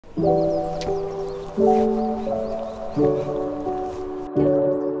Good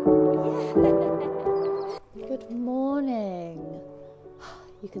morning.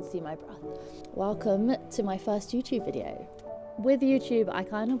 You can see my breath. Welcome to my first YouTube video. With YouTube, I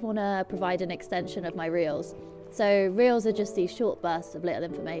kind of want to provide an extension of my reels. So reels are just these short bursts of little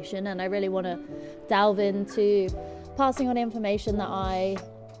information, and I really want to delve into passing on information that I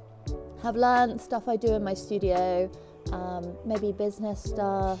have learned, stuff I do in my studio, maybe business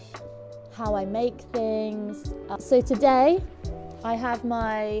stuff, how I make things. So today I have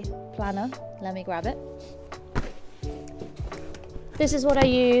my planner. Let me grab it. This is what I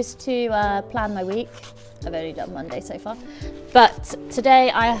use to plan my week. I've only done Monday so far. But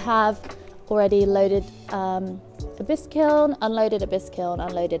today I have already loaded a bisque kiln, unloaded a bisque kiln,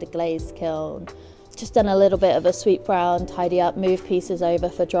 unloaded a glaze kiln. Just done a little bit of a sweep round, tidy up, move pieces over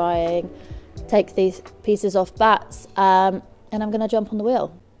for drying, take these pieces off bats, and I'm gonna jump on the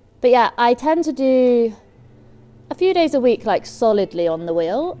wheel. But yeah, I tend to do a few days a week like solidly on the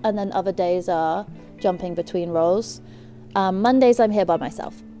wheel, and then other days are jumping between roles. Mondays I'm here by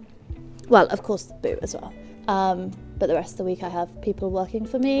myself. Well, of course, Boo as well. But the rest of the week I have people working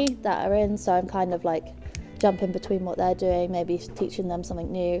for me that are in, so I'm kind of like jumping between what they're doing, maybe teaching them something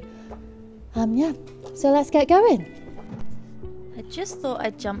new. Yeah, so let's get going. I just thought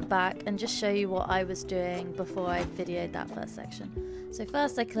I'd jump back and just show you what I was doing before I videoed that first section. So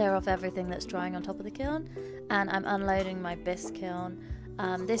first I clear off everything that's drying on top of the kiln, and I'm unloading my bisque kiln.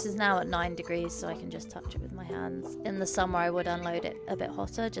 This is now at 9 degrees, so I can just touch it with my hands. In the summer I would unload it a bit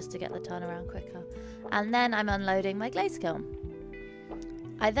hotter just to get the turnaround quicker. And then I'm unloading my glaze kiln.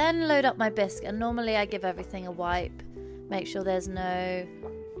 I then load up my bisque, and normally I give everything a wipe, make sure there's no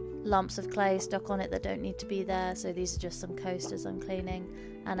lumps of clay stuck on it that don't need to be there. So these are just some coasters I'm cleaning,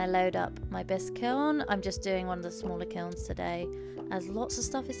 and I load up my bisque kiln. I'm just doing one of the smaller kilns today, as lots of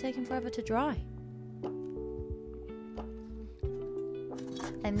stuff is taking forever to dry.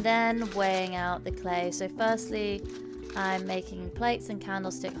 I'm then weighing out the clay. So firstly, I'm making plates and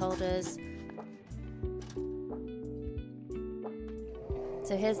candlestick holders.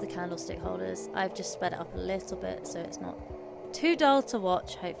 So here's the candlestick holders. I've just sped it up a little bit so it's not too dull to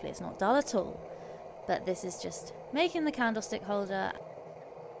watch. Hopefully it's not dull at all. But this is just making the candlestick holder.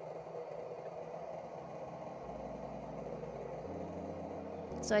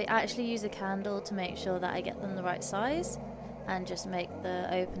 So I actually use a candle to make sure that I get them the right size, and just make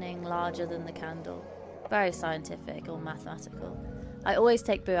the opening larger than the candle. Very scientific or mathematical. I always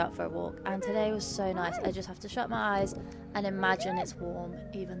take Boo out for a walk, and today was so nice. I just have to shut my eyes and imagine it's warm,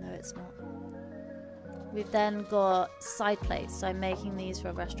 even though it's not. We've then got side plates. So I'm making these for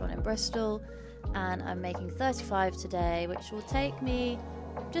a restaurant in Bristol, and I'm making 35 today, which will take me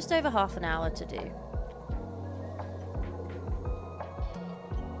just over half an hour to do.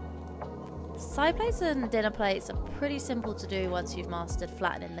 Side plates and dinner plates are pretty simple to do once you've mastered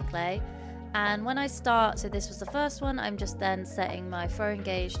flattening the clay. And when I start, so this was the first one, I'm just then setting my throwing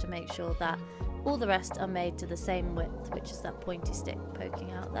gauge to make sure that all the rest are made to the same width, which is that pointy stick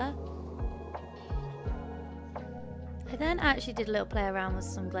poking out there. I then actually did a little play around with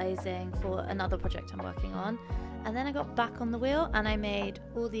some glazing for another project I'm working on, and then I got back on the wheel and I made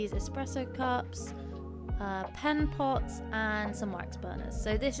all these espresso cups, pen pots, and some wax burners.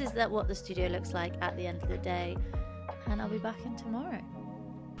 So this is what the studio looks like at the end of the day, and I'll be back in tomorrow.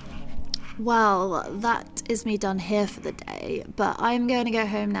 Well, that is me done here for the day, but I'm going to go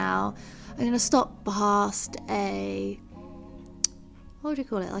home now. I'm going to stop past a, what would you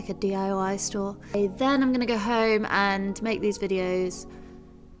call it, like a DIY store. Then I'm going to go home and make these videos,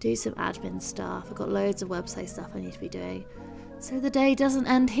 do some admin stuff. I've got loads of website stuff I need to be doing. So the day doesn't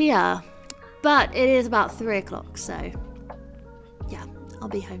end here. But it is about 3 o'clock, so yeah, I'll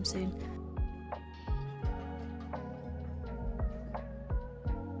be home soon.